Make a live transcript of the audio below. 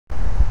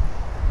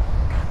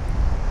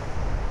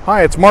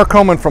Hi, it's Mark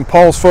Homan from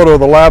Paul's Photo,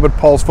 the lab at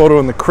Paul's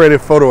Photo and the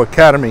Creative Photo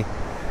Academy.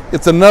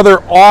 It's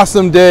another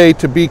awesome day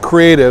to be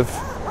creative.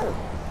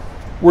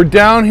 We're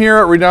down here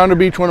at Redondo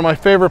Beach, one of my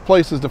favorite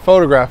places to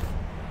photograph.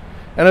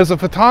 And as a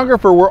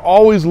photographer, we're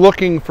always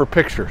looking for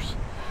pictures.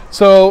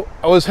 So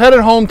I was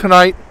headed home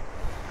tonight.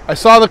 I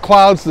saw the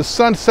clouds, the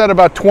sun set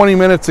about 20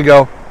 minutes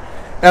ago,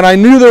 and I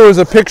knew there was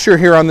a picture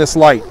here on this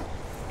light.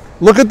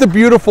 Look at the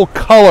beautiful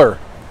color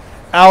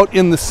out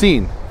in the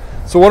scene.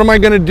 So what am I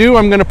going to do?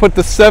 I'm going to put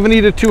the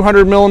 70 to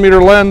 200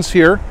 millimeter lens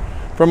here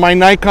from my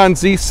Nikon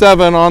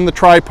Z7 on the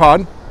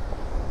tripod.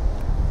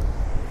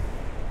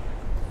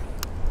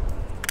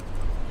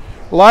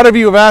 A lot of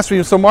you have asked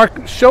me, so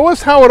Mark, show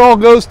us how it all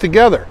goes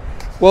together.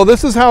 Well,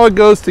 this is how it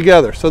goes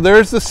together. So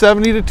there's the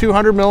 70 to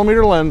 200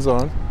 millimeter lens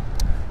on.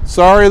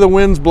 Sorry the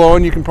wind's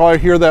blowing. You can probably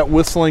hear that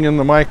whistling in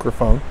the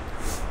microphone.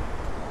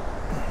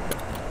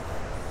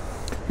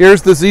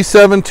 Here's the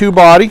Z7 II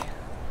body.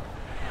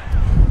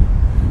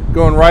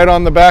 Going right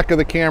on the back of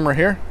the camera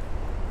here.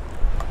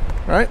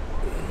 All right.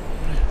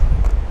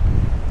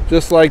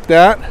 Just like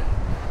that.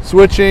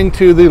 Switching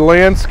to the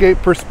landscape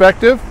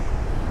perspective.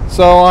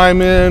 So I'm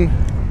in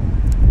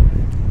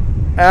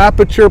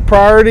aperture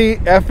priority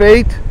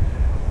f8.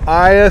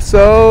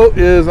 ISO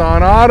is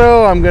on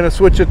auto. I'm going to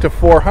switch it to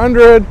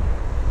 400.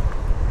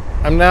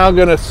 I'm now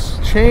going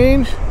to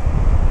change.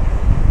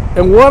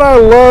 And what I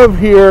love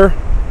here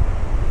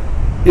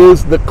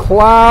is the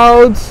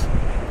clouds,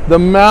 the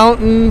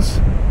mountains,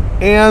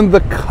 and the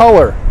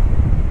color.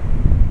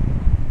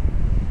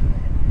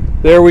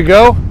 There we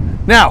go.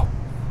 Now,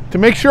 to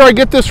make sure I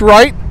get this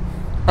right,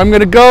 I'm going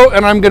to go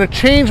and I'm going to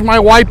change my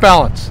white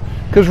balance,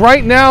 because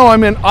right now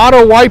I'm in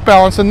auto white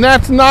balance and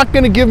that's not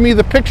going to give me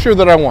the picture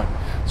that I want.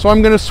 So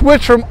I'm going to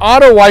switch from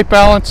auto white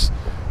balance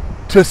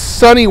to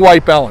sunny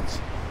white balance.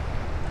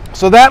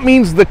 So that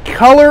means the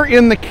color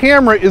in the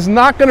camera is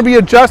not going to be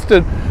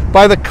adjusted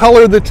by the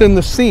color that's in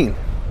the scene.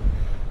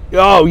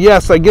 Oh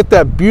yes, I get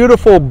that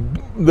beautiful,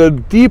 the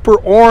deeper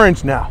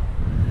orange now.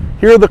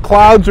 Here the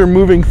clouds are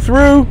moving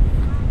through.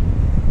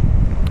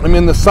 I'm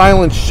in the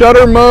silent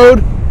shutter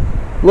mode.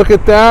 Look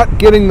at that,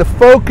 getting the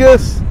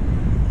focus.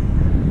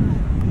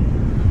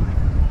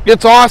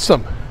 It's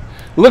awesome.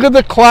 Look at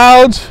the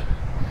clouds.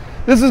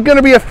 This is going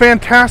to be a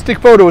fantastic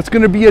photo. It's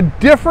going to be a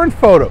different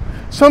photo,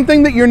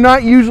 something that you're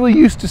not usually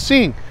used to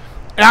seeing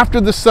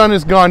after the sun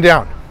has gone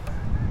down.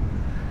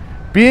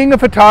 Being a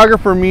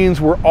photographer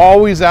means we're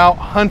always out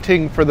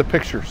hunting for the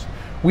pictures.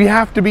 We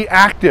have to be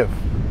active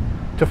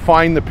to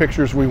find the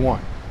pictures we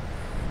want.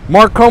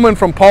 Mark Homan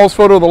from Paul's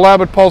Photo, the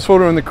lab at Paul's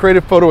Photo and the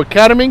Creative Photo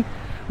Academy,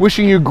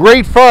 wishing you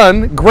great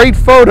fun, great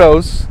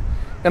photos,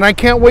 and I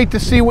can't wait to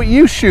see what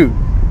you shoot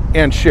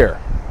and share.